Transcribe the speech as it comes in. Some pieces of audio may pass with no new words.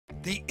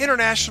The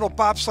International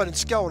Bobsleigh and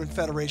Skeleton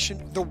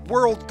Federation, the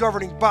world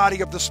governing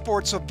body of the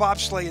sports of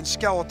bobsleigh and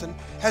skeleton,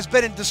 has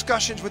been in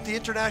discussions with the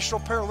International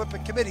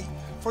Paralympic Committee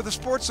for the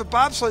sports of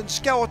bobsleigh and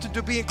skeleton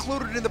to be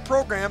included in the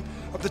program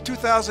of the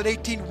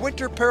 2018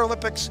 Winter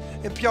Paralympics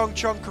in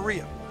PyeongChang,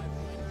 Korea.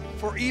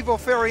 For Ivo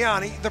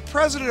Ferriani, the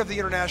president of the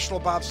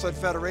International Bobsled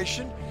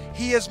Federation,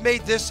 he has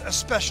made this a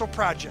special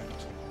project.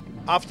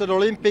 After the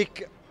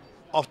Olympic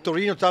of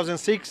Torino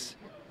 2006,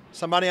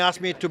 somebody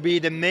asked me to be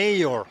the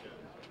mayor.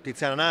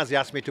 Tiziana Nasi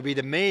asked me to be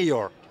the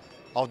mayor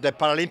of the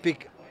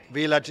Paralympic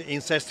village in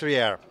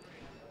Sestriere.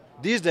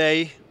 This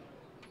day,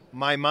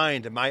 my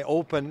mind, my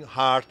open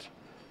heart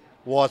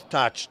was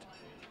touched.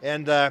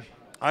 And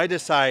I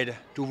decided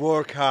to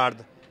work hard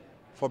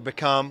for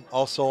become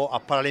also a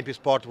Paralympic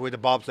sport with a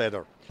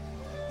bobsledder.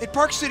 In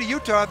Park City,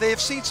 Utah, they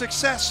have seen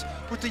success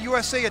with the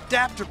USA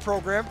Adaptive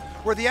Program,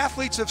 where the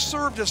athletes have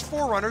served as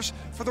forerunners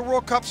for the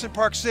World Cups in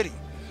Park City.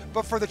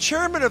 But for the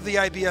chairman of the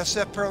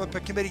IBSF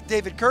Paralympic Committee,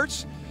 David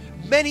Kurtz,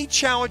 many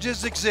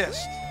challenges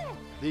exist.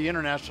 The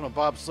International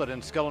Bobsled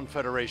and Skeleton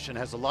Federation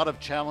has a lot of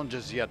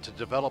challenges yet to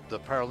develop the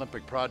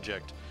Paralympic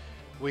project.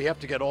 We have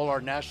to get all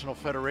our national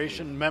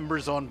federation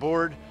members on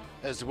board,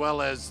 as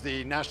well as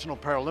the national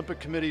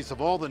Paralympic committees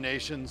of all the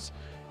nations,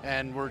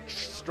 and we're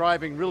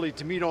striving really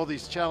to meet all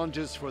these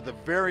challenges for the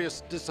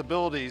various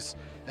disabilities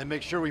and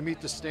make sure we meet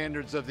the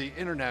standards of the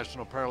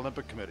International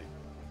Paralympic Committee.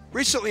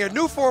 Recently, a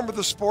new form of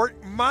the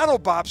sport, mono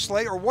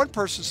bobsleigh or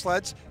one-person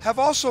sleds, have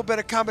also been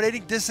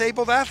accommodating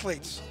disabled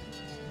athletes.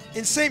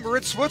 In St.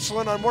 Moritz,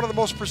 Switzerland, on one of the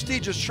most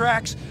prestigious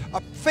tracks, a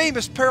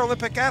famous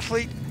Paralympic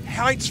athlete,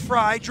 Heinz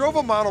Frey, drove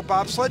a mono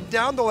bobsled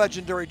down the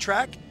legendary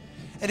track,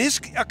 and his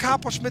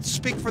accomplishments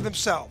speak for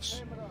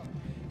themselves.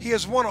 He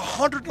has won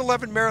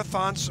 111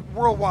 marathons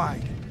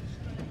worldwide.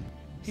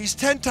 He's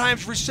 10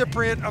 times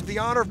recipient of the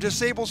honor of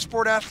Disabled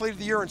Sport Athlete of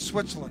the Year in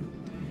Switzerland.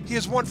 He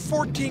has won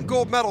 14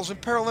 gold medals in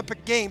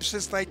Paralympic Games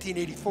since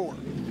 1984.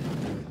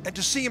 And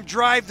to see him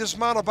drive this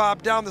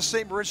monobob down the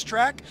St. Moritz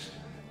track,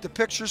 the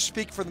pictures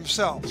speak for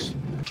themselves.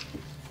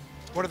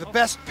 One of the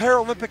best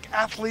Paralympic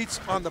athletes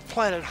on the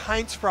planet,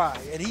 Heinz Frey,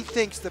 and he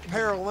thinks that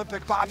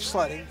Paralympic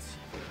bobsledding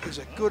is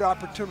a good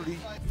opportunity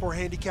for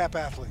handicap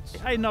athletes.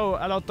 I know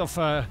a lot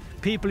of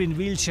people in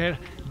wheelchair,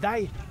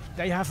 they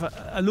have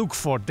a look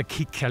for the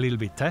kick a little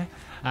bit,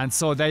 and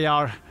so they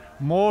are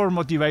more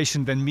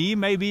motivation than me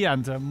maybe,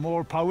 and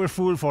more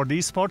powerful for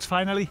this sport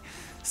finally.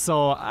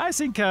 So I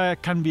think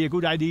can be a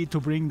good idea to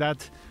bring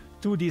that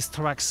to these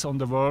tracks on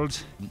the world.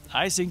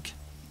 I think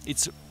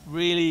it's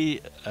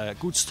really a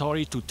good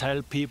story to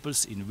tell people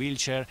in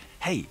wheelchair,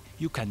 hey,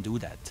 you can do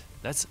that.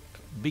 That's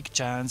a big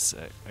chance,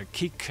 a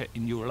kick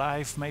in your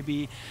life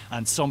maybe,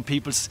 and some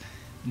people,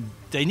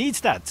 they need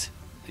that.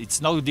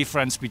 It's no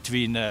difference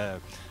between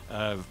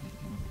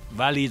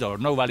valid or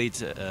no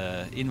valid,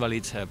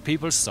 invalid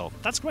people, so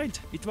that's great,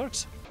 it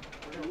works.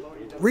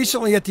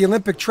 Recently at the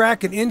Olympic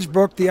track in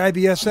Innsbruck, the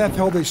IBSF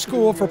held a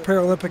school for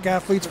Paralympic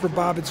athletes for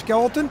bob and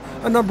skeleton.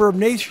 A number of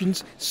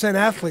nations sent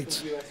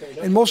athletes.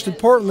 And most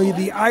importantly,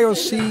 the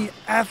IOC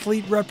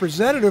athlete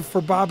representative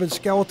for bob and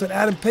skeleton,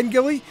 Adam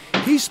Pengilly,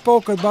 he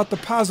spoke about the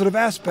positive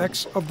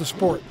aspects of the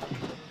sport.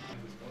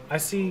 I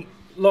see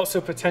lots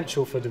of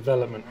potential for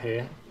development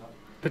here,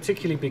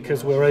 particularly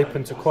because we're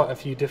open to quite a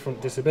few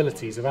different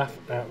disabilities,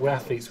 we're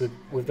athletes with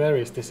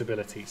various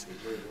disabilities,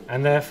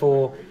 and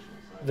therefore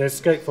there's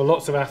scope for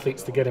lots of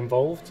athletes to get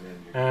involved,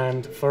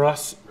 and for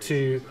us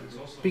to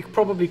be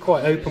probably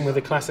quite open with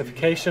the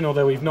classification,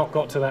 although we've not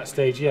got to that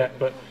stage yet,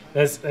 but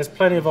there's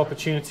plenty of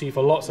opportunity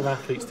for lots of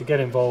athletes to get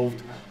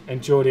involved,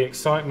 enjoy the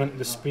excitement,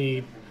 the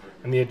speed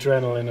and the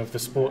adrenaline of the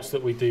sports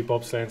that we do,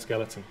 bobsleigh and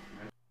skeleton.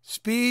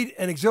 Speed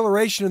and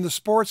exhilaration in the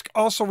sports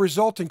also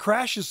result in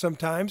crashes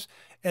sometimes,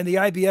 and the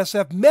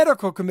IBSF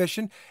Medical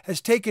Commission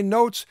has taken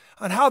notes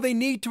on how they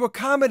need to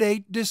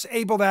accommodate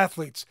disabled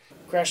athletes.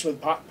 Crash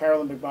with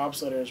Paralympic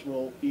bobsledders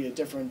will be a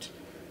different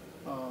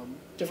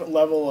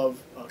level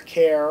of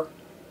care.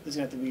 There's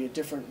going to have to be a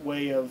different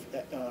way of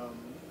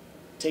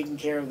taking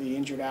care of the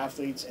injured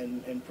athletes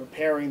and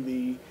preparing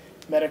the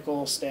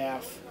medical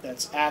staff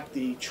that's at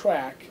the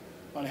track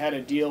on how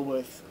to deal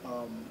with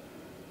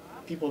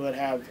people that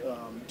have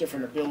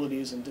different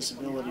abilities and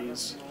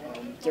disabilities,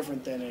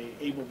 different than an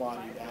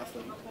able-bodied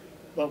athlete.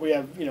 But we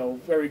have,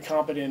 very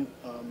competent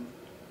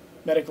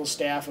medical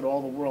staff at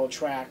all the world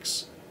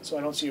tracks, so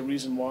I don't see a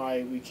reason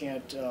why we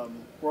can't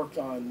work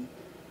on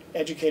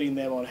educating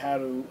them on how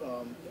to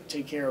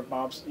take care of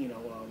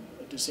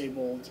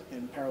disabled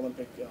and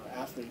Paralympic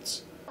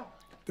athletes.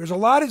 There's a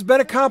lot has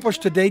been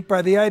accomplished to date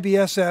by the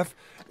IBSF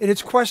in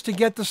its quest to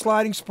get the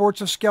sliding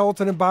sports of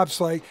skeleton and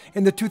bobsleigh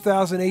in the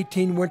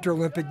 2018 Winter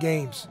Olympic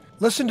Games.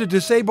 Listen to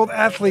disabled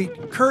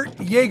athlete Kurt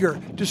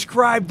Yeager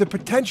describe the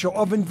potential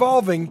of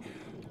involving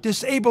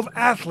disabled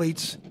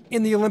athletes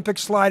in the Olympic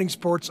sliding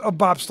sports of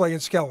bobsleigh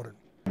and skeleton.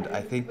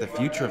 I think the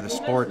future of the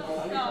sport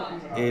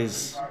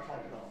is,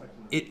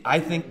 I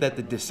think that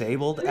the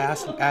disabled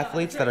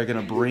athletes that are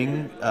going to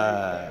bring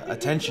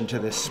attention to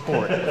this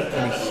sport in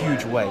a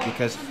huge way,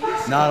 because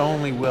not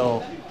only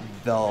will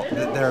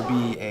there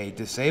be a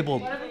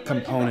disabled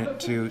component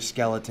to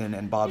skeleton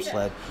and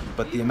bobsled,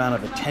 but the amount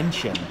of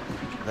attention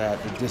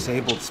that the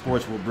disabled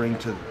sports will bring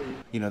to,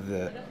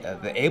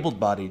 the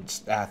able-bodied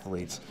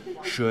athletes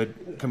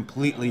should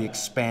completely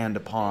expand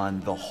upon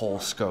the whole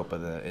scope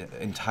of the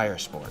entire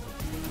sport.